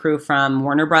 And we had the crew from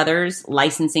Warner Brothers,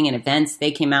 licensing and events.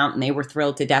 They came out and they were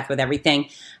thrilled to death with everything.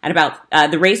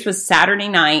 The race was Saturday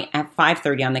night at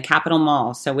 5:30 on the Capitol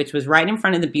Mall, which was right in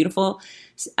front of the beautiful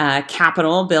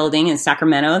Capitol building in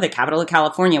Sacramento, the capital of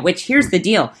California, which here's the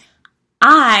deal.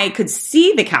 I could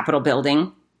see the Capitol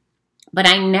building, but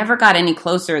I never got any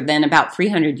closer than about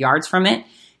 300 yards from it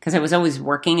because I was always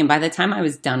working. And by the time I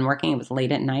was done working, it was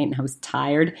late at night and I was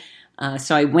tired.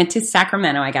 So I went to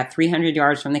Sacramento. I got 300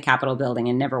 yards from the Capitol building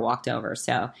and never walked over.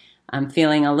 So I'm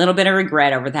feeling a little bit of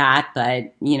regret over that.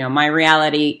 But, my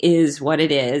reality is what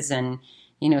it is. And,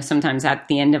 sometimes at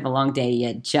the end of a long day,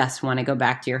 you just want to go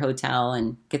back to your hotel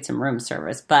and get some room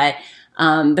service. But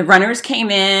the runners came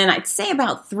in, I'd say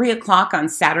about 3 o'clock on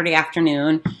Saturday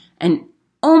afternoon, and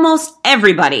almost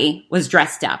everybody was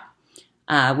dressed up.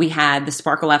 We had the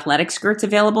sparkle athletic skirts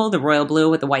available, the royal blue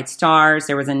with the white stars.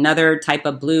 There was another type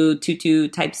of blue tutu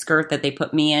type skirt that they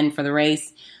put me in for the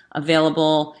race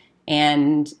available.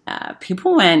 And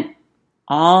people went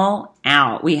all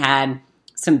out. We had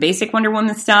some basic Wonder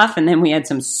Woman stuff, and then we had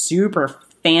some super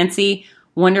fancy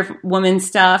Wonder Woman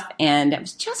stuff. And it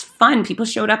was just fun. People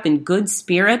showed up in good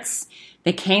spirits.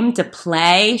 They came to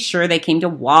play. Sure, they came to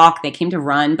walk. They came to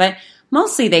run. But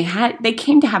mostly they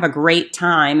came to have a great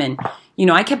time. And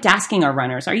I kept asking our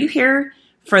runners, are you here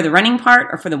for the running part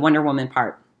or for the Wonder Woman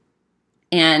part?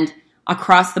 And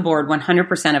across the board,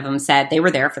 100% of them said they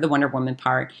were there for the Wonder Woman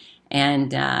part.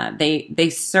 And they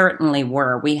certainly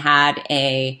were. We had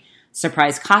a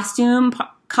surprise costume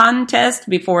contest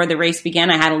before the race began.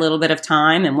 I had a little bit of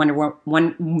time, and Warner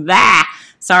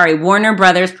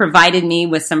Brothers provided me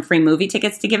with some free movie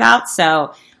tickets to give out.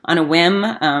 So on a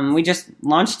whim, we just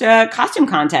launched a costume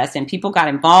contest, and people got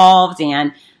involved,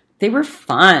 and they were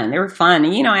fun.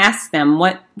 And, I asked them,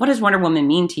 what does Wonder Woman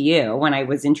mean to you when I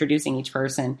was introducing each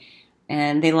person?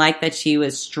 And they liked that she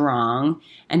was strong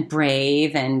and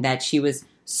brave and that she was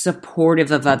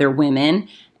supportive of other women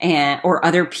or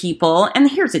other people. And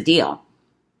here's the deal.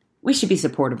 We should be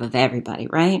supportive of everybody,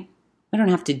 right? We don't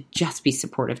have to just be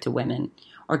supportive to women,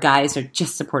 or guys are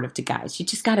just supportive to guys. You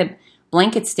just got a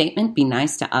blanket statement, be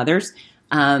nice to others.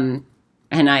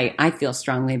 And I feel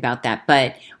strongly about that.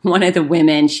 But one of the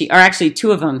women, actually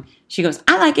two of them, she goes,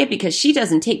 I like it because she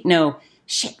doesn't take no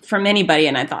shit from anybody.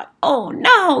 And I thought, oh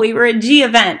no, we were a G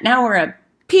event. Now we're a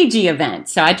PG event.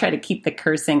 So I try to keep the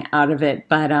cursing out of it.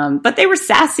 But they were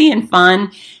sassy and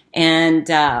fun. And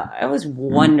it was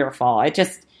wonderful.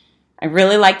 I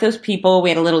really like those people. We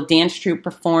had a little dance troupe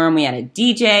perform. We had a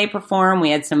DJ perform.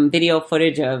 We had some video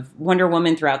footage of Wonder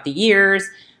Woman throughout the years.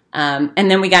 And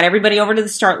then we got everybody over to the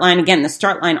start line. Again, the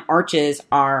start line arches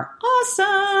are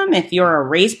awesome. If you're a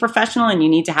race professional and you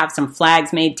need to have some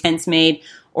flags made, tents made,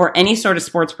 or any sort of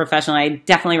sports professional, I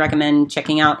definitely recommend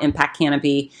checking out Impact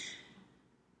Canopy.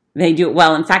 They do it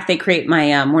well. In fact, they create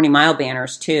my Morning Mile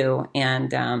banners too,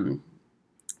 and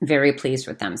very pleased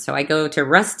with them. So I go to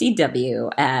Rusty W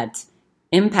at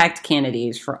Impact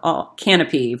Canopy for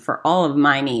all of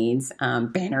my needs,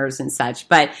 banners and such.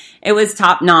 But it was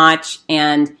top notch,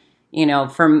 and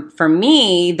for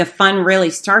me, the fun really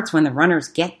starts when the runners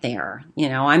get there.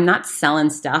 I'm not selling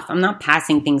stuff. I'm not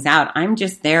passing things out. I'm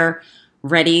just there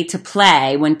ready to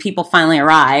play when people finally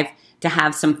arrive to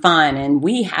have some fun. And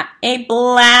we have a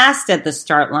blast at the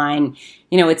start line.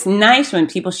 It's nice when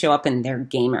people show up and they're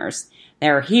gamers.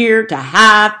 They're here to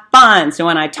have fun. So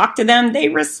when I talk to them, they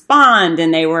respond,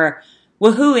 and they were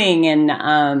woohooing,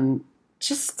 and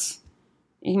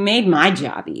it made my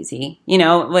job easy.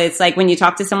 It's like when you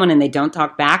talk to someone and they don't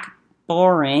talk back,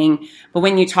 boring. But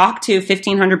when you talk to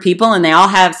 1,500 people and they all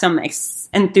have some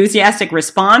enthusiastic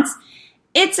response,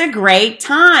 it's a great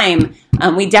time.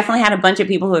 We definitely had a bunch of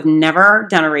people who have never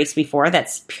done a race before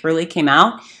that purely came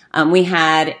out. We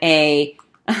had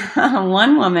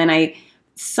one woman, I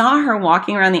saw her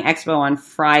walking around the expo on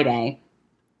Friday,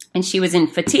 and she was in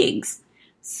fatigues.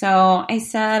 So I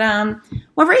said,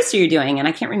 what race are you doing? And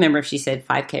I can't remember if she said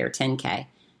 5K or 10K.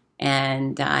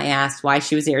 And I asked why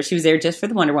she was there. She was there just for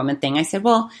the Wonder Woman thing. I said,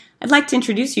 well, I'd like to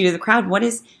introduce you to the crowd. What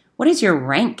is your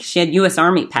rank? She had U.S.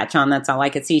 Army patch on. That's all I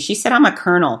could see. She said, I'm a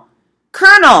colonel.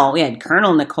 Colonel! We had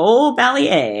Colonel Nicole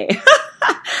Ballier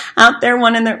out there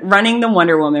running the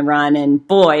Wonder Woman run. And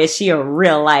boy, is she a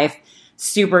real life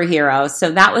superhero.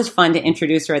 So that was fun to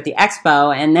introduce her at the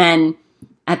expo. And then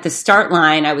at the start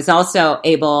line, I was also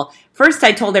able, first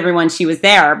I told everyone she was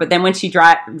there, but then when she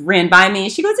ran by me,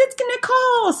 she goes, it's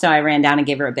Nicole. So I ran down and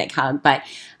gave her a big hug. But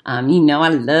I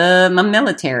love my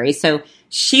military. So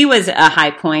she was a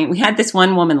high point. We had this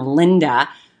one woman, Linda,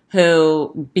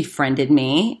 who befriended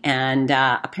me. And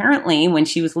apparently when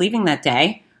she was leaving that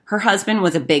day, her husband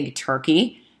was a big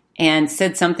turkey and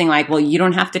said something like, well, you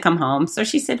don't have to come home. So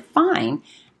she said, fine.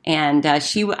 And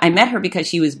I met her because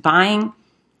she was buying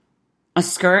a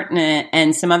skirt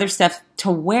and some other stuff to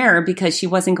wear because she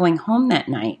wasn't going home that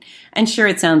night. And sure,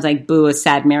 it sounds like, boo, a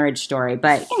sad marriage story,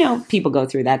 but, people go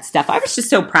through that stuff. I was just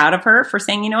so proud of her for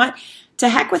saying, you know what, to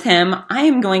heck with him. I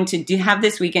am going to have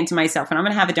this weekend to myself, and I'm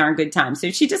going to have a darn good time.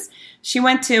 So she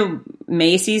went to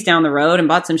Macy's down the road and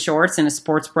bought some shorts and a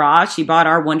sports bra. She bought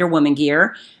our Wonder Woman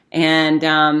gear,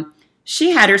 and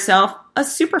she had herself a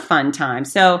super fun time.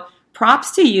 So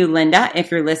props to you, Linda, if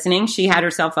you're listening. She had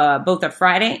herself both a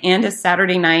Friday and a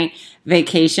Saturday night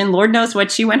vacation. Lord knows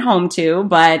what she went home to,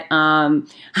 but I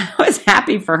was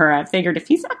happy for her. I figured if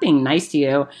he's not being nice to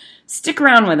you, stick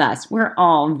around with us. We're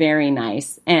all very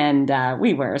nice, and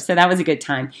we were. So that was a good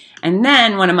time. And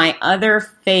then one of my other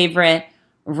favorite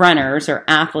runners, or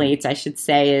athletes, I should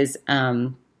say, is,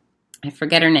 I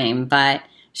forget her name, but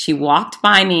she walked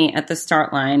by me at the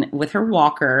start line with her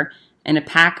walker and a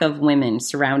pack of women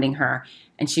surrounding her.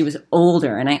 And she was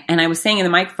older. And I was saying in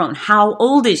the microphone, how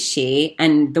old is she?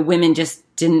 And the women just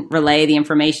didn't relay the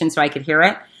information so I could hear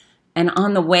it. And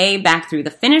on the way back through the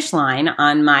finish line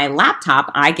on my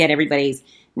laptop, I get everybody's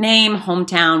name,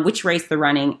 hometown, which race they're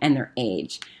running, and their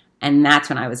age. And that's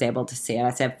when I was able to see it. I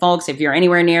said, folks, if you're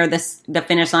anywhere near the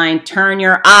finish line, turn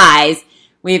your eyes.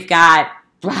 We've got,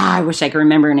 I wish I could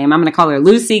remember her name. I'm going to call her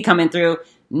Lucy, coming through,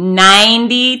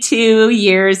 92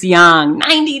 years young.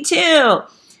 92!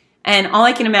 And all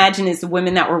I can imagine is the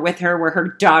women that were with her were her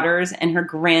daughters and her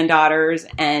granddaughters,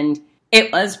 and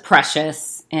it was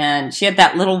precious. And she had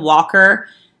that little walker,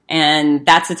 and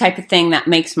that's the type of thing that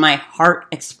makes my heart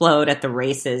explode at the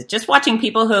races. Just watching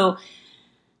people who,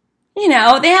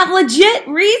 they have legit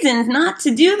reasons not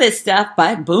to do this stuff,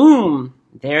 but boom,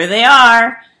 there they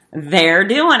are. They're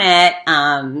doing it.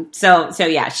 So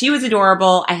yeah, she was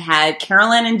adorable. I had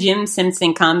Carolyn and Jim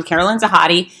Simpson come. Carolyn's a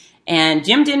hottie, and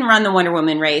Jim didn't run the Wonder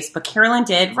Woman race, but Carolyn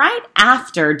did right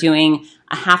after doing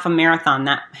a half marathon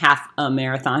that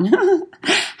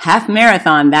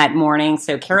morning.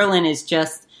 So Carolyn is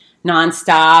just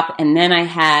nonstop. And then I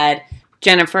had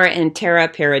Jennifer and Tara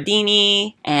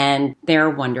Paradini, and they're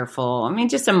wonderful. I mean,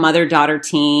 just a mother-daughter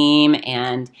team,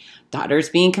 and daughters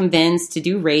being convinced to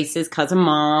do races because of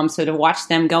mom. So to watch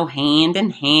them go hand in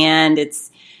hand, it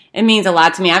means a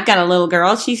lot to me. I've got a little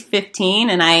girl. She's 15,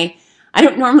 and I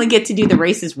don't normally get to do the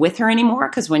races with her anymore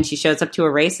because when she shows up to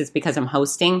a race, it's because I'm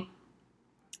hosting.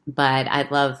 But I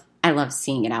love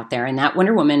seeing it out there. And that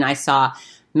Wonder Woman, I saw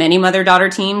many mother-daughter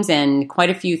teams and quite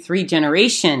a few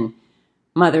 3-generation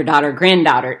mother-daughter,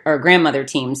 granddaughter, or grandmother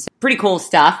teams. Pretty cool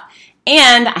stuff.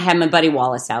 And I had my buddy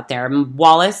Wallace out there.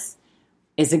 Wallace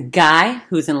is a guy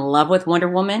who's in love with Wonder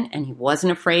Woman, and he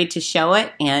wasn't afraid to show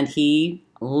it, and he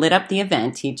lit up the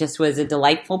event. He just was a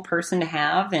delightful person to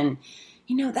have, and,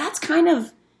 that's kind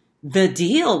of the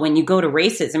deal when you go to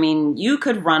races. I mean, you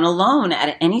could run alone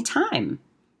at any time.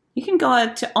 You can go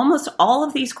out to almost all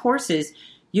of these courses.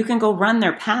 You can go run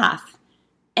their path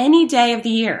any day of the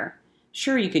year.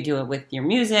 Sure, you could do it with your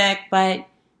music, but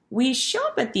we show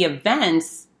up at the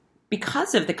events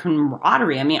because of the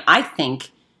camaraderie. I mean, I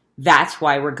think that's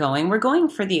why we're going. We're going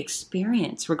for the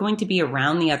experience. We're going to be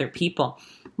around the other people.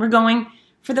 We're going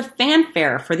for the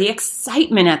fanfare, for the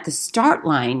excitement at the start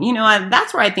line.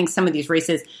 That's where I think some of these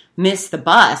races miss the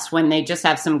bus, when they just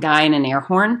have some guy in an air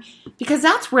horn, because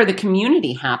that's where the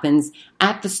community happens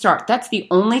at the start. That's the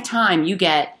only time you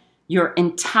get your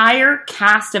entire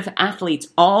cast of athletes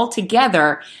all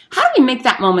together. How do we make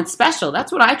that moment special?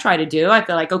 That's what I try to do. I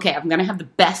feel like, okay, I'm going to have the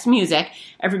best music.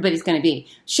 Everybody's going to be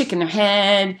shaking their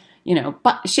head,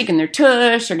 shaking their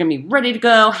tush. They're going to be ready to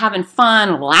go, having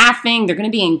fun, laughing. They're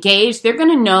going to be engaged. They're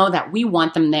going to know that we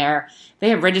want them there. They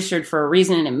have registered for a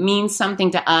reason, and it means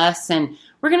something to us. And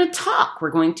we're going to talk. We're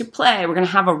going to play. We're going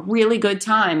to have a really good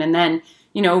time. And then,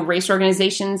 race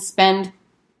organizations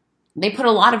they put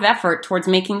a lot of effort towards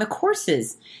making the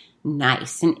courses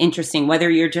nice and interesting, whether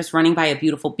you're just running by a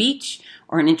beautiful beach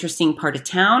or an interesting part of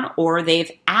town, or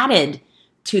they've added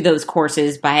to those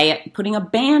courses by putting a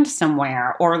band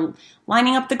somewhere or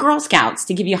lining up the Girl Scouts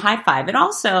to give you a high five. It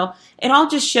all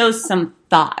just shows some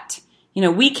thought.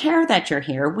 We care that you're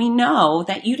here. We know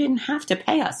that you didn't have to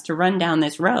pay us to run down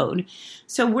this road.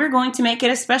 So we're going to make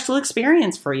it a special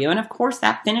experience for you. And of course,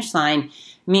 that finish line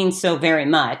means so very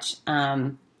much.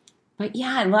 But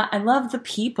yeah, I love the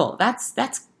people. That's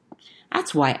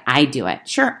why I do it.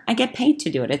 Sure, I get paid to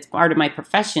do it. It's part of my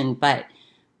profession. But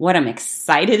what I'm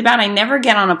excited about, I never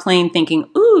get on a plane thinking,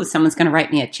 ooh, someone's going to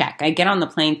write me a check. I get on the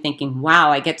plane thinking, wow,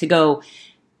 I get to go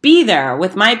be there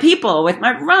with my people, with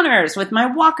my runners, with my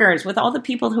walkers, with all the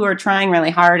people who are trying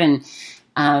really hard.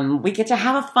 And we get to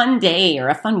have a fun day or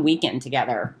a fun weekend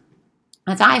together.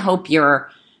 As I hope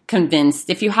you're convinced,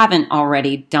 if you haven't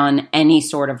already done any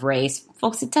sort of race,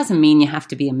 folks, it doesn't mean you have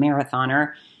to be a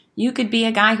marathoner. You could be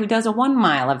a guy who does a 1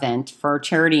 mile event for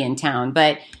charity in town.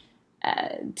 But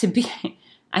I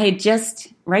had just,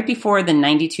 right before the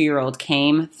 92-year-old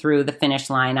came through the finish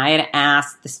line, I had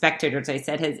asked the spectators, I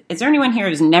said, is there anyone here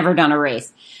who's never done a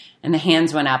race? And the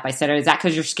hands went up. I said, is that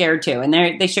because you're scared too? And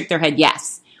they shook their head,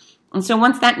 yes. And so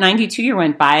once that 92-year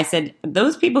went by, I said,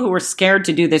 those people who were scared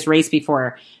to do this race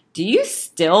before, do you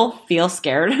still feel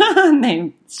scared? And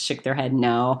they shook their head,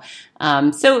 no.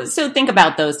 So think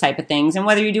about those type of things. And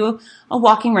whether you do a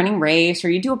walking, running race, or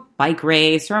you do a bike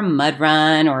race, or a mud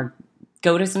run, or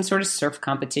go to some sort of surf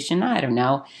competition, I don't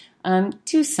know.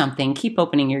 Do something. Keep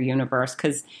opening your universe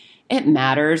because it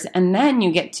matters. And then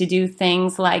you get to do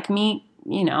things like meet,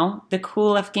 the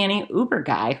cool Afghani Uber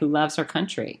guy who loves our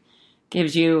country.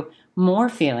 Gives you more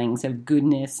feelings of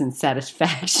goodness and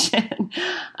satisfaction.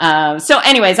 So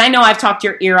anyways, I know I've talked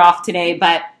your ear off today,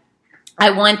 but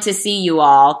I want to see you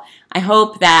all. I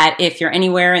hope that if you're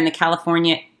anywhere in the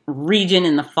California region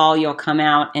in the fall, you'll come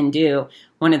out and do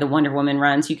one of the Wonder Woman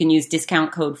runs. You can use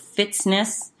discount code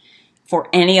Fitzness for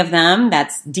any of them.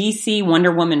 That's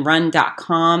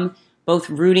dcwonderwomanrun.com.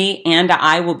 Both Rudy and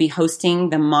I will be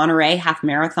hosting the Monterey Half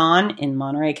Marathon in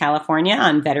Monterey, California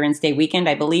on Veterans Day weekend.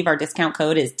 I believe our discount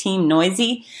code is Team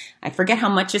Noisy. I forget how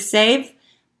much you save,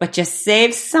 but just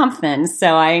save something.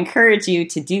 So I encourage you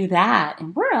to do that.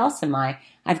 And where else am I?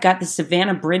 I've got the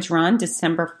Savannah Bridge Run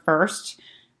December 1st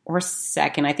or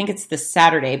 2nd. I think it's the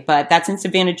Saturday, but that's in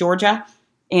Savannah, Georgia.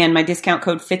 And my discount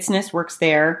code Fitzness works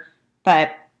there. But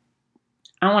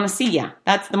I want to see you.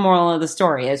 That's the moral of the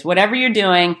story is whatever you're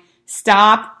doing,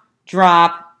 stop,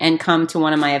 drop, and come to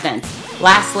one of my events.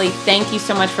 Lastly, thank you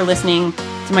so much for listening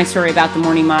to my story about the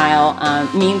morning mile.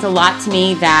 It means a lot to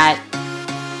me that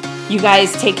you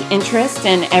guys take interest,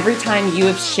 and every time you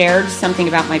have shared something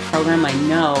about my program, I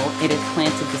know it has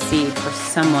planted the seed for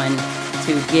someone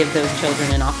to give those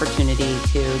children an opportunity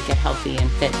to get healthy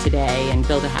and fit today and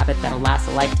build a habit that'll last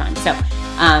a lifetime. So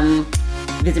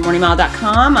visit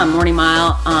morningmile.com. I'm Morning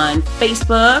Mile on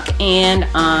Facebook and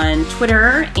on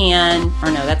Twitter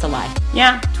that's a lie.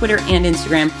 Yeah, Twitter and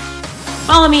Instagram.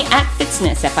 Follow me at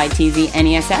Fitzness,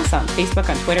 Fitzness, on Facebook,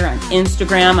 on Twitter, on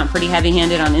Instagram. I'm pretty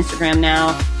heavy-handed on Instagram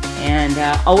now and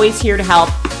always here to help.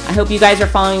 I hope you guys are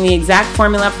following the exact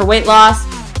formula for weight loss,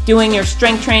 doing your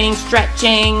strength training,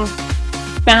 stretching,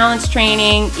 balance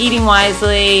training, eating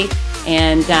wisely,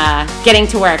 and getting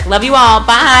to work. Love you all.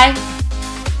 Bye.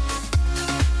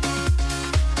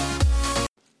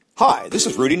 Hi, this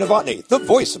is Rudy Novotny, the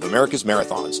voice of America's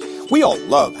Marathons. We all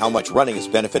love how much running has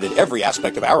benefited every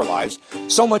aspect of our lives,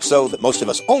 so much so that most of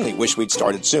us only wish we'd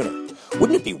started sooner.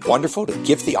 Wouldn't it be wonderful to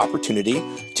give the opportunity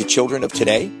to children of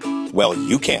today? Well,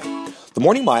 you can. The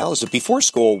Morning Mile is a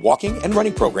before-school walking and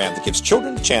running program that gives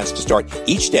children a chance to start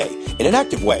each day in an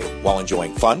active way while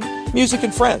enjoying fun, music,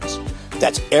 and friends.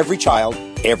 That's every child,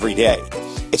 every day.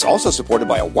 It's also supported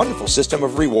by a wonderful system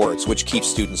of rewards, which keeps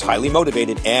students highly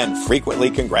motivated and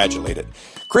frequently congratulated.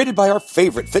 Created by our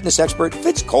favorite fitness expert,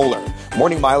 Fitz Kohler,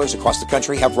 Morning Milers across the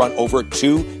country have run over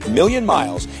 2 million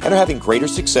miles and are having greater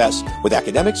success with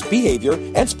academics, behavior,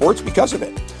 and sports because of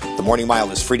it. The Morning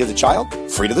Mile is free to the child,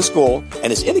 free to the school,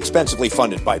 and is inexpensively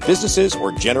funded by businesses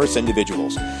or generous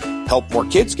individuals. Help more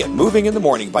kids get moving in the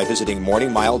morning by visiting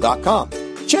morningmile.com.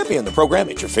 Champion the program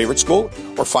at your favorite school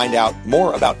or find out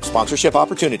more about sponsorship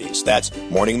opportunities. That's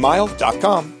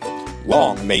morningmile.com.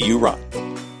 Long may you run.